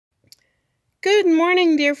Good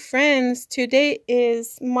morning, dear friends. Today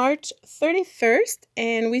is March 31st,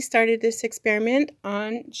 and we started this experiment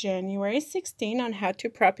on January 16 on how to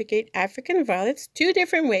propagate African violets 2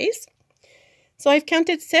 different ways. So I've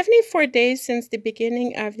counted 74 days since the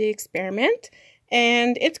beginning of the experiment,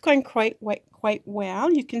 and it's going quite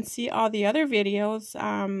well. You can see all the other videos.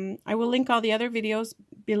 I will link all the other videos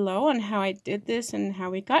below on how I did this and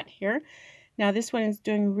how we got here. Now this one is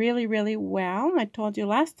doing really well. I told you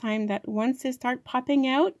last time that once they start popping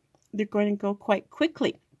out, they're going to go quite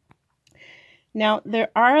quickly. Now there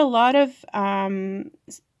are a lot of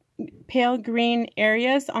pale green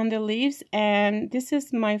areas on the leaves, and this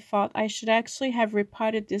is my fault. I should actually have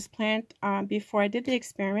repotted this plant before I did the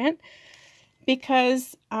experiment,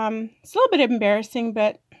 because it's a little bit embarrassing,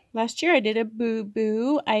 but last year I did a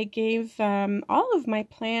boo-boo. I gave all of my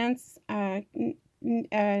plants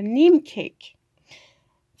neem cake,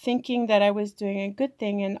 thinking that I was doing a good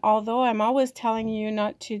thing. And although I'm always telling you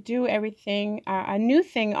not to do everything, a new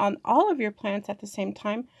thing on all of your plants at the same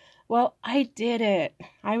time, well, I did it.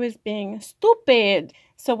 I was being stupid.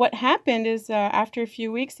 So what happened is after a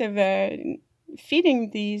few weeks of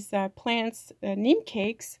feeding these plants neem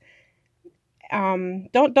cakes,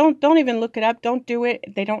 don't even look it up. Don't do it.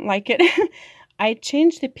 They don't like it. I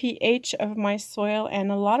changed the pH of my soil,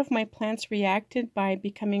 and a lot of my plants reacted by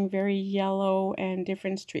becoming very yellow and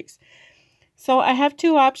different streaks. So I have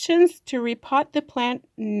two options: to repot the plant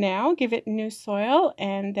now, give it new soil,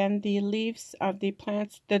 and then the leaves of the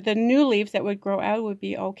plants, the new leaves that would grow out would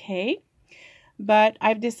be okay. But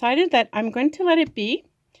I've decided that I'm going to let it be.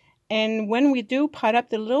 And when we do pot up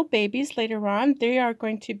the little babies later on, they are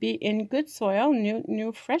going to be in good soil,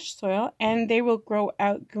 new fresh soil, and they will grow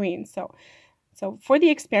out green. So for the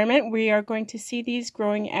experiment, we are going to see these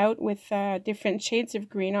growing out with different shades of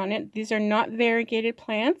green on it. These are not variegated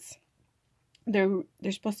plants. They're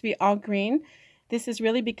supposed to be all green. This is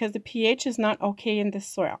really because the pH is not okay in the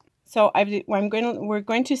soil. So we're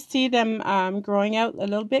going to see them growing out a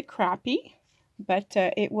little bit crappy, but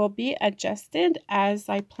it will be adjusted as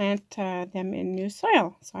I plant them in new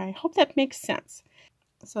soil. So I hope that makes sense.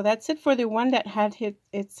 So that's it for the one that had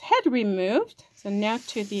its head removed. So now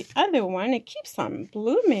to the other one. It keeps on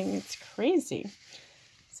blooming. It's crazy.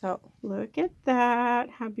 So look at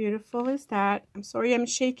that. How beautiful is that? I'm sorry I'm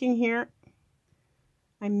shaking here.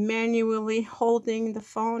 I'm manually holding the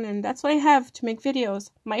phone, and that's what I have to make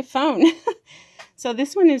videos, my phone. So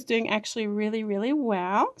this one is doing actually really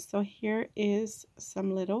well. So here is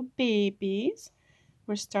some little babies.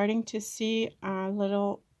 We're starting to see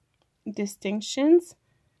little distinctions.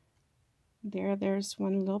 There's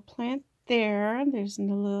one little plant there. There's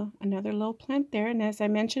another little plant there. And as I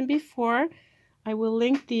mentioned before, I will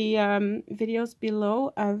link the videos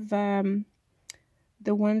below of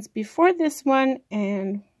the ones before this one,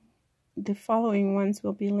 and the following ones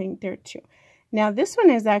will be linked there too. Now this one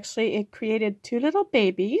is actually, it created 2 little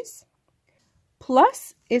babies,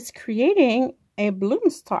 plus it's creating a bloom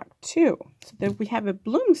stalk too. So that we have a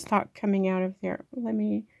bloom stalk coming out of there.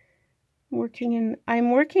 I'm working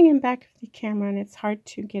in back of the camera, and it's hard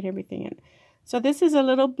to get everything in. So this is a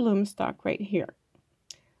little bloom stalk right here.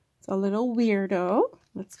 It's a little weirdo.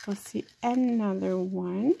 Let's go see another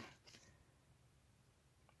one.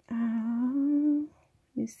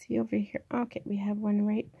 Let me see over here. Okay, we have one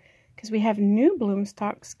right, because we have new bloom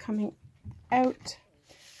stalks coming out.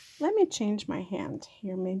 Let me change my hand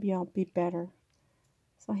here. Maybe I'll be better.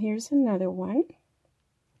 So here's another one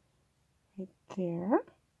right there.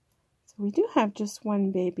 So we do have just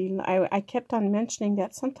one baby. I kept on mentioning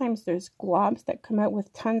that sometimes there's globs that come out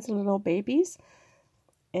with tons of little babies,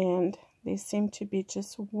 and they seem to be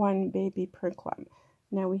just one baby per glob.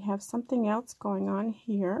 Now we have something else going on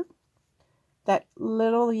here. That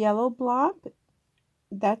little yellow blob,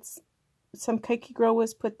 that's some cookie grow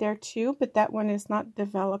was put there too, but that one is not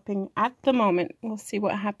developing at the moment. We'll see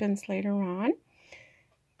what happens later on.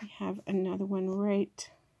 We have another one right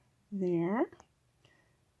there.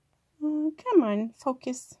 Come on,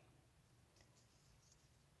 focus.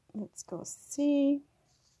 Let's go see.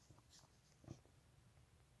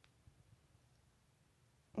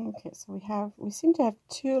 Okay, so we seem to have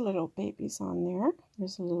 2 little babies on there.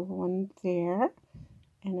 There's a little one there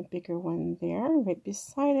and a bigger one there. Right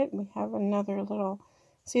beside it, we have another little,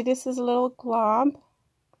 see, this is a little glob.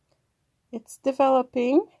 It's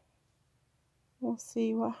developing. We'll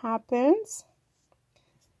see what happens.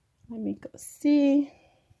 Let me go see.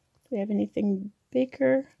 Do we have anything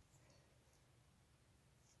bigger?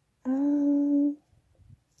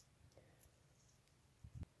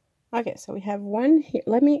 Okay, so we have one here.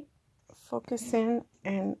 Let me focus in,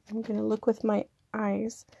 and I'm going to look with my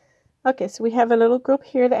eyes. Okay, so we have a little group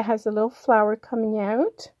here that has a little flower coming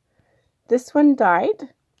out. This one died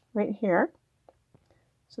right here,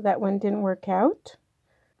 so that one didn't work out.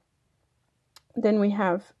 Then we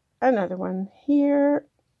have another one here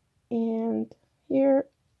and here,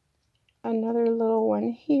 another little one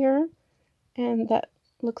here, and that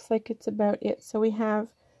looks like it's about it. So we have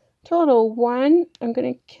total 1, I'm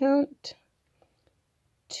going to count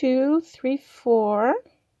 2, 3, 4,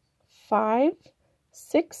 5,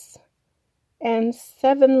 6, and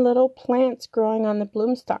 7 little plants growing on the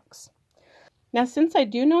bloom stalks. Now, since I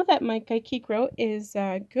do know that my Geikie grow is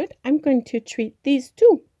good, I'm going to treat these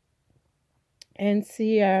too. And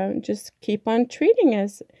see, just keep on treating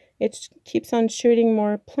as it keeps on shooting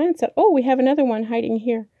more plants out. Oh, we have another one hiding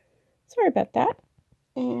here. Sorry about that.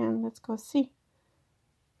 And let's go see.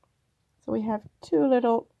 So we have 2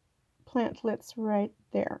 little plantlets right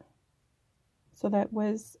there. So that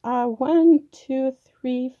was 1, 2,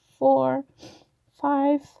 3, 4,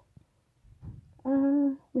 5.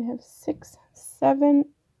 We have 6, 7,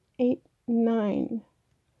 8, 9.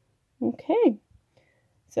 Okay.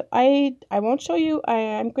 So I won't show you.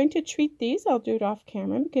 I'm going to treat these. I'll do it off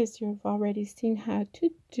camera because you've already seen how to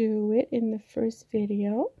do it in the first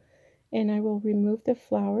video. And I will remove the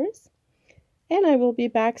flowers. And I will be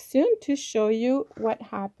back soon to show you what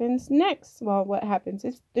happens next. Well, what happens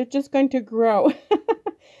is they're just going to grow.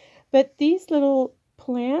 But these little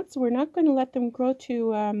plants, we're not going to let them grow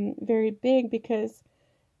too very big because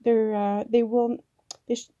they will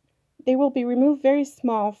be removed very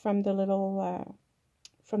small from the little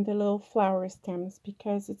flower stems,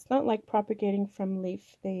 because it's not like propagating from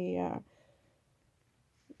leaf. They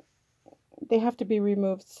have to be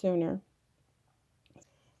removed sooner.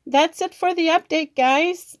 That's it for the update,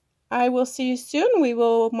 guys. I will see you soon. We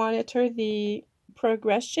will monitor the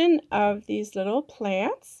progression of these little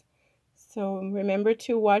plants. So remember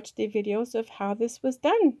to watch the videos of how this was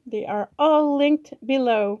done. They are all linked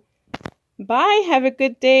below. Bye. Have a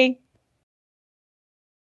good day.